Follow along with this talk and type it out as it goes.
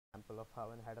of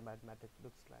how an Hadamard matrix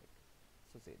looks like.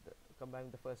 So say combining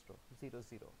the first row 0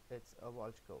 0, it's a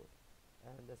Walsh code,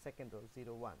 and the second row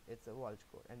 0 1, it's a Walsh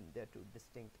code, and they're two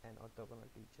distinct and orthogonal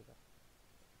to each other.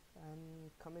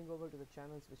 And coming over to the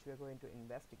channels which we are going to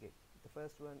investigate, the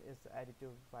first one is the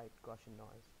additive white Gaussian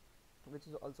noise, which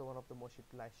is also one of the most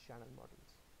utilized channel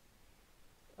models.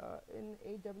 In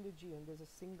AWGN, there's a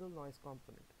single noise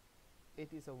component. It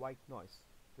is a white noise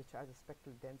which has a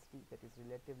spectral density that is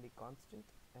relatively constant,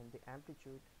 and the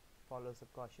amplitude follows a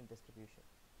Gaussian distribution.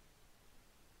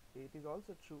 It is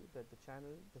also true that the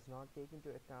channel does not take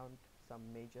into account some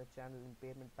major channel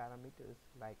impairment parameters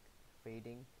like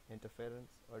fading,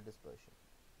 interference, or dispersion.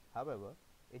 However,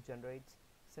 it generates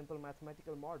simple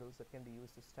mathematical models that can be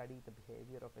used to study the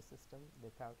behavior of a system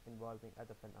without involving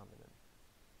other phenomena.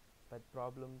 But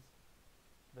problems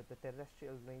with the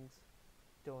terrestrial rings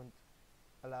don't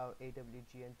allow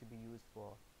AWGN to be used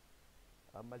for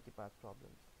multipath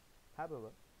problems. However,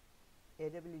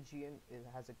 AWGN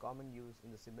has a common use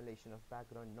in the simulation of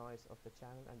background noise of the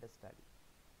channel under study,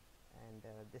 and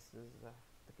this is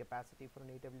the capacity for an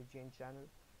AWGN channel.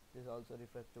 This is also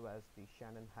referred to as the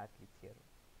Shannon-Hartley theorem.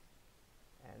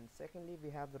 And secondly, we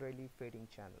have the Rayleigh fading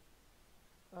channel.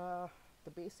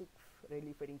 The basic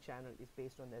Rayleigh fading channel is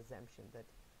based on the assumption that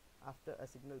after a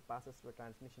signal passes through a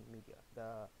transmission media,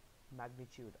 the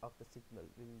magnitude of the signal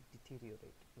will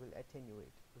deteriorate, will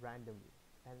attenuate randomly,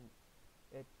 and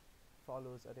it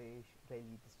follows a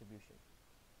Rayleigh distribution.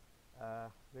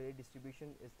 Rayleigh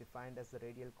distribution is defined as the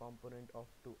radial component of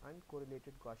two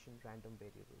uncorrelated Gaussian random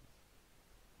variables.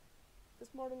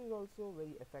 This model is also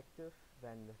very effective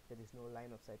when there is no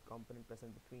line of sight component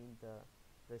present between the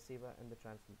receiver and the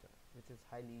transmitter, which is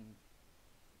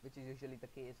usually the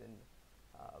case in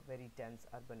very dense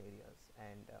urban areas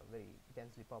and very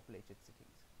densely populated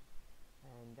cities.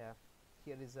 And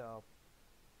here is a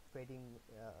fading.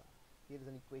 Here is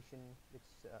an equation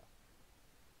which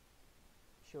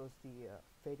shows the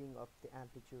fading of the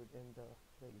amplitude in the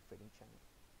Rayleigh fading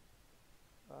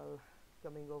channel.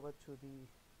 Coming over to the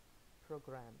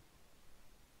program,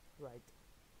 right?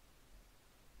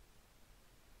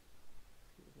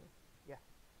 Excuse me. Yeah.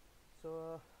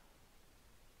 So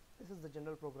this is the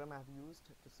general program I have used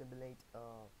to simulate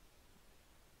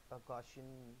a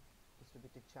Gaussian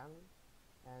distributed channel,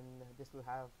 and this will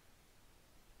have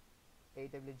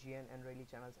AWGN and Rayleigh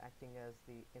channels acting as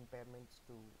the impairments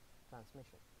to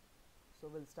transmission. So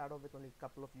we'll start off with only a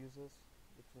couple of users,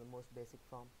 which is the most basic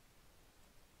form.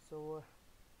 So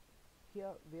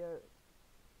here we are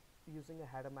using a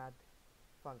Hadamard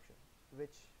function,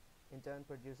 which in turn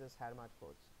produces Hadamard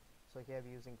codes. So here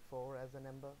we're using 4 as a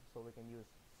number, so we can use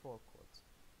 4 codes.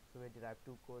 So we derive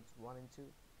 2 codes, 1 and 2,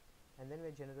 and then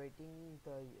we're generating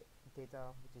the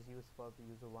data which is used for the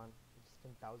user 1, which is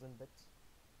 10,000 bits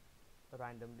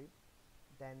randomly.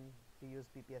 Then we use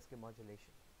PPSK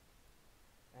modulation,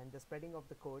 and the spreading of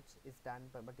the codes is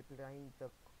done by multiplying the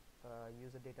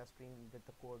user data stream with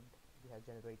the code we have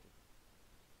generated.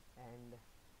 And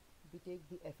we take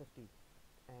the FFT,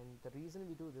 and the reason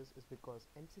we do this is because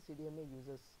MC CDMA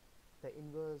uses the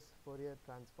inverse Fourier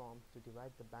transform to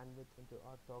divide the bandwidth into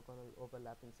orthogonal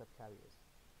overlapping subcarriers,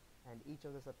 and each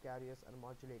of the subcarriers are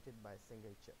modulated by a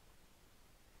single chip.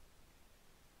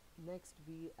 Next,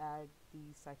 we add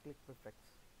the cyclic prefix.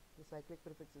 The cyclic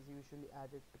prefix is usually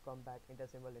added to combat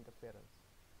intersymbol interference.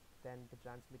 Then the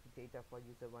transmitted data for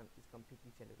user 1 is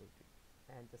completely generated,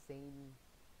 and the same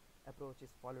approach is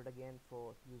followed again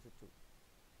for user 2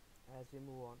 as we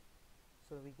move on.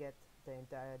 So we get the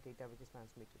entire data which is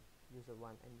transmitted, user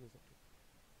 1 and user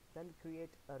 2. Then we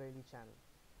create a Rayleigh channel.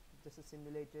 This is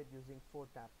simulated using 4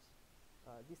 taps.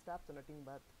 These taps are nothing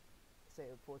but,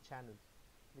 say, 4 channels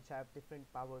which have different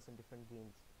powers and different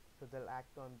gains, so they'll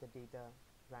act on the data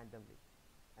randomly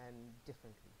and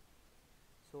differently.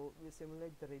 So we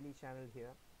simulate the Rayleigh channel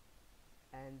here,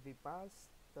 and we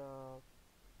pass the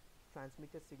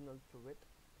transmitted signal through it,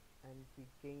 and we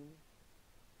gain,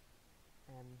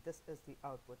 and this is the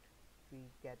output we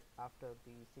get after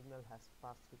the signal has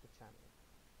passed through the channel.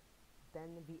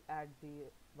 Then we add the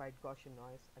white Gaussian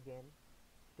noise again,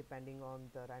 depending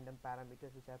on the random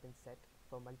parameters which have been set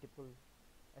for multiple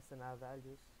SNR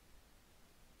values.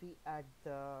 We add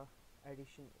the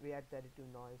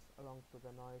additive noise along to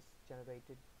the noise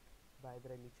generated by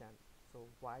the Rayleigh channel. So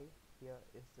Y here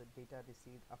is the data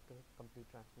received after complete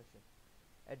transmission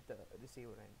at the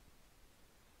receiver end.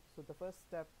 So the first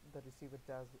step the receiver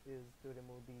does is to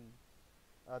remove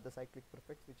the cyclic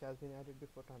prefix which has been added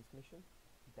before transmission.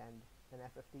 Then an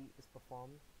FFT is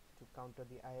performed to counter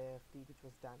the IIFT which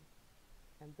was done,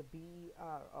 and the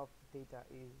BER of the data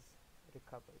is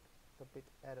recovered, the bit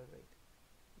error rate,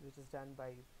 which is done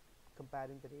by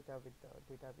comparing the data with the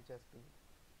data which has been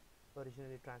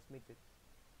originally transmitted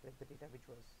with the data which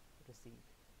was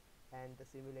received, and the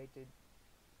simulated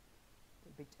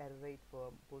bit error rate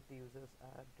for both the users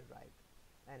are derived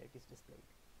and it is displayed.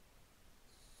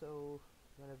 So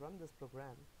when I run this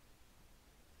program,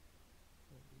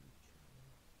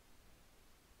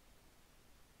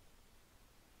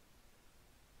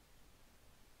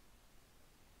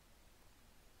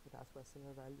 it asks for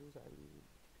similar values. I will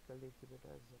typically give it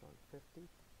as around 50.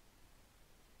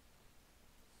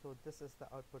 So this is the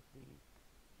output we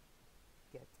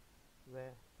get,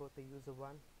 where both the user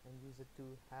 1 and user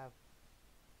 2 have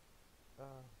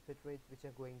bit rates which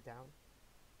are going down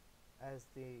as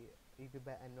the EB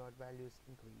and NOT values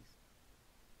increase.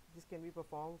 This can be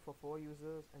performed for 4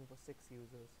 users and for 6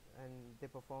 users, and they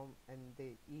perform and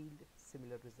they yield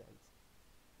similar results.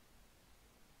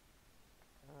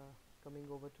 Coming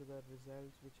over to the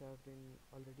results which have been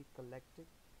already collected.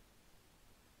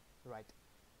 Right,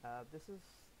 this is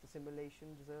the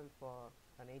simulation result for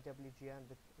an AWGN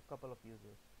with a couple of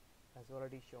users. As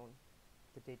already shown,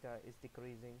 the data is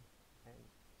decreasing, and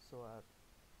so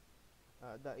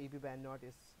the EB band NOT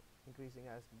is increasing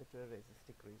as the bit rate is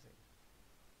decreasing.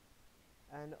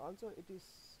 And also it is,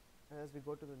 as we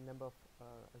go to the number of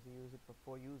as we use it for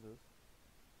 4 users,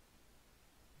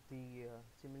 the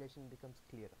simulation becomes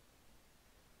clearer.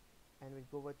 And we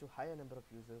go over to higher number of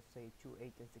users, say 2,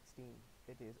 8 and 16,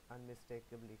 it is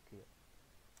unmistakably clear.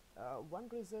 One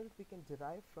result we can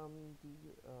derive from the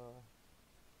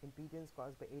impedance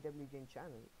caused by AWGN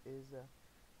channel is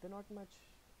they're not much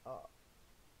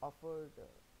offered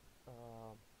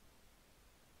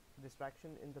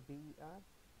distraction in the BER.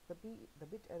 The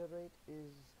bit error rate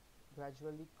is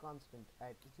gradually constant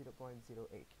at 0.08,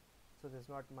 so there's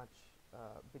not much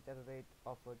bit error rate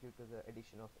offered due to the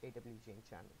addition of AWGN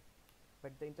channel.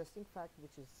 But the interesting fact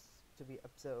which is to be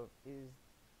observed is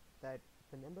that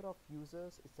the number of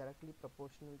users is directly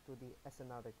proportional to the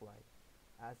SNR required.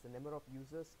 As the number of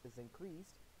users is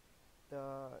increased,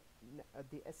 the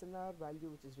SNR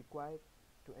value which is required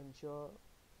to ensure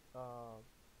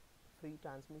free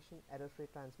transmission, error-free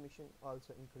transmission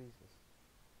also increases.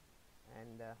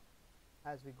 And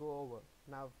as we go over,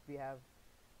 now we have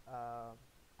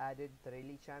added the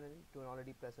Rayleigh channel to an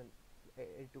already present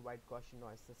to wide Gaussian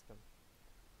noise system.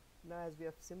 Now as we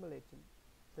have simulated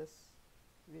this,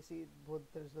 we see both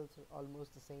the results are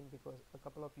almost the same because a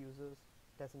couple of users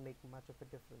doesn't make much of a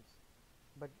difference,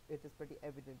 but it is pretty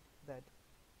evident that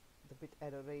the bit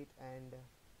error rate and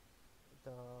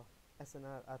the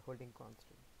SNR are holding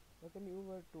constant. Now coming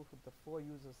over to the 4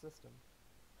 user system,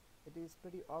 it is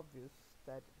pretty obvious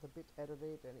that the bit error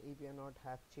rate and EB0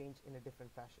 have changed in a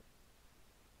different fashion,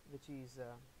 which is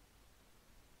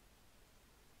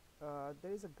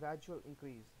there is a gradual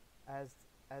increase as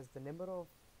the number of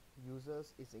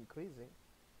users is increasing,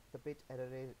 the bit error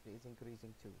rate is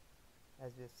increasing too.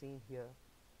 As we have seen here,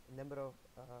 the number of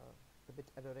the bit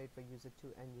error rate for user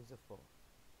 2 and user 4.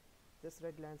 This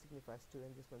red line signifies 2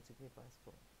 and this one signifies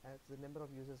 4. As the number of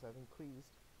users have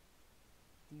increased,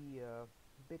 the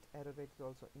bit error rate is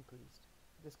also increased.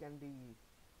 This can be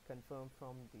confirmed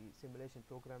from the simulation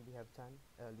program we have done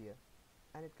earlier,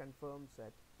 and it confirms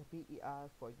that the BER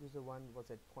for user 1 was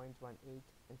at 0.18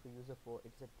 and for user 4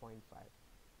 it's at 0.5,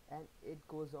 and it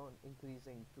goes on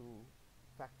increasing to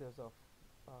factors of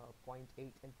 0.8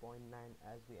 and 0.9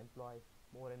 as we employ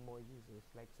more and more users,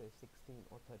 like say 16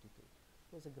 or 32.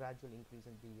 There's a gradual increase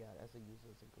in BER as the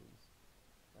users increase.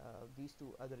 These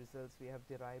two other results we have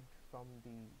derived from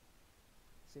the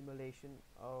simulation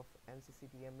of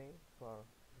CDMA for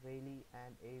Rayleigh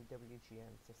and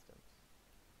AWGN systems.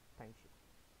 Thank you.